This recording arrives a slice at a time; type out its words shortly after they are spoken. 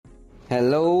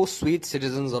Hello, sweet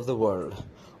citizens of the world.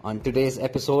 On today's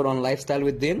episode on Lifestyle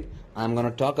with Din, I'm going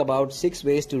to talk about 6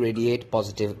 ways to radiate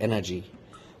positive energy.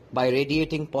 By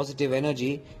radiating positive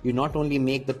energy, you not only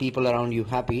make the people around you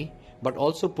happy, but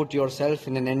also put yourself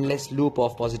in an endless loop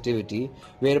of positivity,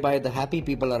 whereby the happy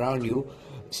people around you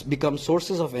become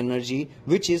sources of energy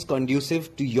which is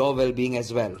conducive to your well being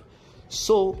as well.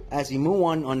 So, as we move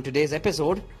on today's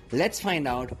episode, let's find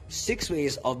out 6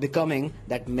 ways of becoming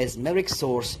that mesmeric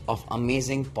source of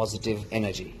amazing positive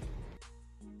energy.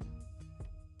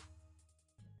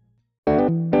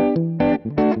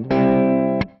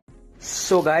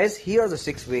 So, guys, here are the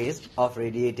 6 ways of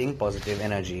radiating positive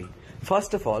energy.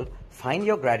 First of all, find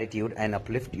your gratitude and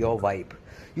uplift your vibe.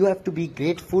 You have to be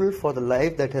grateful for the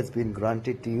life that has been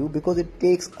granted to you because it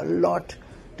takes a lot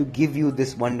to give you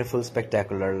this wonderful,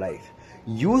 spectacular life.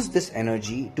 Use this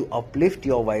energy to uplift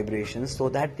your vibrations so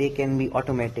that they can be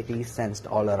automatically sensed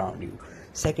all around you.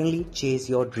 Secondly, chase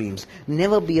your dreams.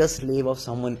 Never be a slave of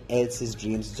someone else's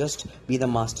dreams. Just be the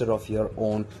master of your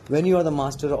own. When you are the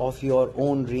master of your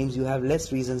own dreams, you have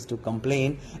less reasons to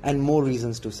complain and more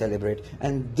reasons to celebrate.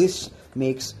 And this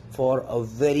makes for a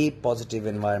very positive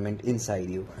environment inside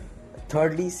you.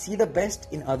 Thirdly, see the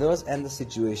best in others and the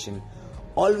situation.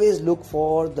 Always look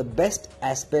for the best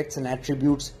aspects and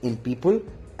attributes in people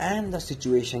and the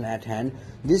situation at hand.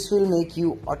 This will make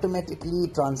you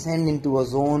automatically transcend into a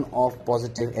zone of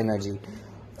positive energy.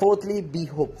 Fourthly, be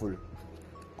hopeful.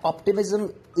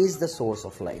 Optimism is the source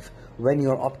of life. When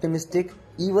you're optimistic,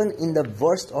 even in the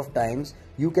worst of times,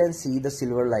 you can see the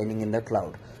silver lining in the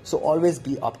cloud. So always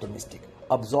be optimistic.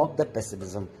 Absorb the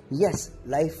pessimism. Yes,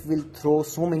 life will throw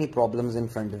so many problems in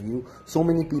front of you. So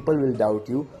many people will doubt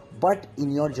you. But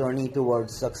in your journey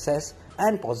towards success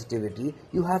and positivity,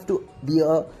 you have to be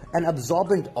an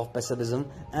absorbent of pessimism,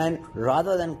 and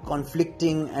rather than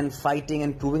conflicting and fighting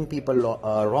and proving people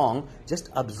wrong, just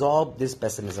absorb this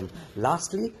pessimism.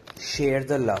 Lastly, share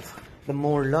the love. The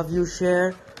more love you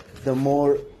share, the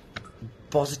more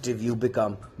positive you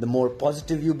become. The more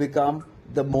positive you become,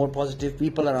 the more positive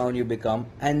people around you become,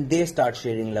 and they start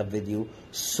sharing love with you.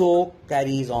 So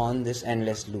carries on this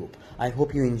endless loop. I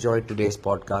hope you enjoyed today's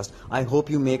podcast. I hope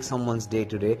you make someone's day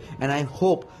today, and I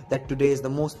hope that today is the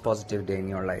most positive day in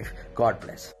your life. God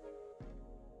bless.